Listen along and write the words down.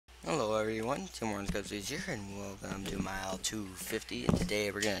everyone, Tim Warren's Goes here, and welcome to Mile 250. And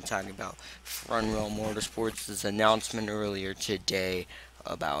today we're going to talk about Front Row Motorsports' announcement earlier today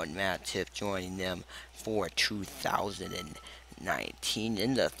about Matt Tifft joining them for 2019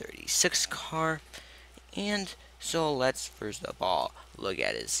 in the 36 car. And so let's first of all look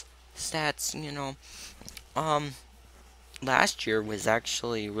at his stats. Last year was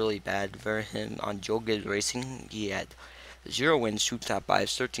actually really bad for him on Joe Gibbs Racing. He had 0 wins, 2 top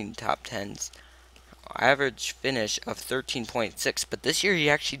 5s, 13 top 10s, average finish of 13.6. But this year he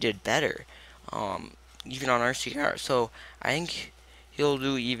actually did better, even on RCR. So I think he'll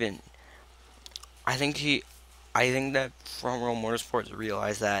do even. I think that Front Row Motorsports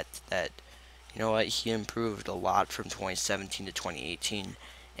realized that you know what, he improved a lot from 2017 to 2018.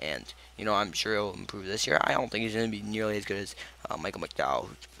 And, I'm sure he'll improve this year. I don't think he's going to be nearly as good as Michael McDowell,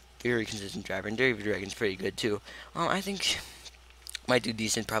 who's a very consistent driver, and David Dragon's pretty good, too. I think might do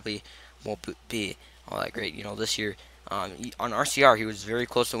decent, probably won't be all that great. This year, on RCR, he was very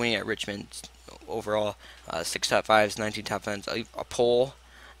close to winning at Richmond overall. 6 top 5s, 19 top 10s, a pole,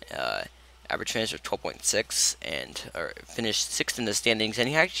 average finish of 12.6, and finished 6th in the standings. And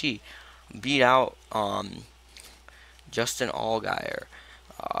he actually beat out Justin Allgaier,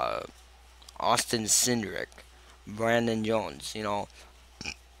 Austin Cindric, Brandon Jones.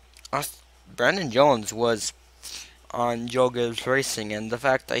 Brandon Jones was on Joe Gibbs Racing, and the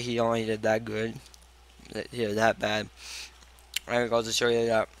fact that he only did that good, that bad, I think I'll just show you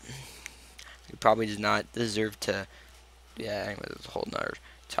that he probably does not deserve to. Yeah, anyway, there's a whole nother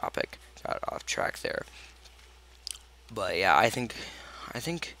topic. Got off track there, but yeah, I think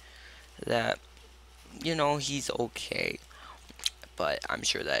that he's okay, but I'm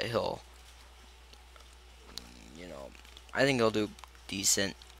sure that I think he'll do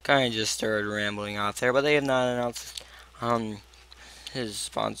decent. Kind of just started rambling off there, but they have not announced his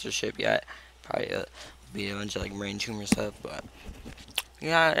sponsorship yet. Probably be a bunch of like brain tumor stuff, but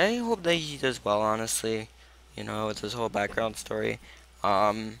yeah, I hope that he does well. Honestly, with his whole background story.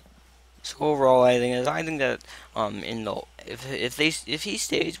 So overall, I think that if he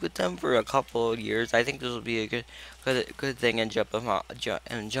stays with them for a couple of years, I think this will be a good thing, and jump him out to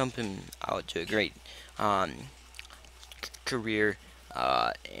a great career.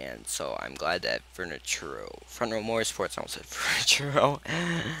 And so I'm glad that Front Row Motorsports, I almost said Furnituro,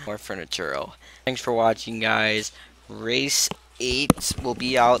 more Furnituro. Thanks for watching, guys. Race 8 will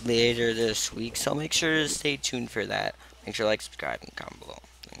be out later this week, so make sure to stay tuned for that. Make sure to like, subscribe, and comment below.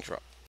 Thanks for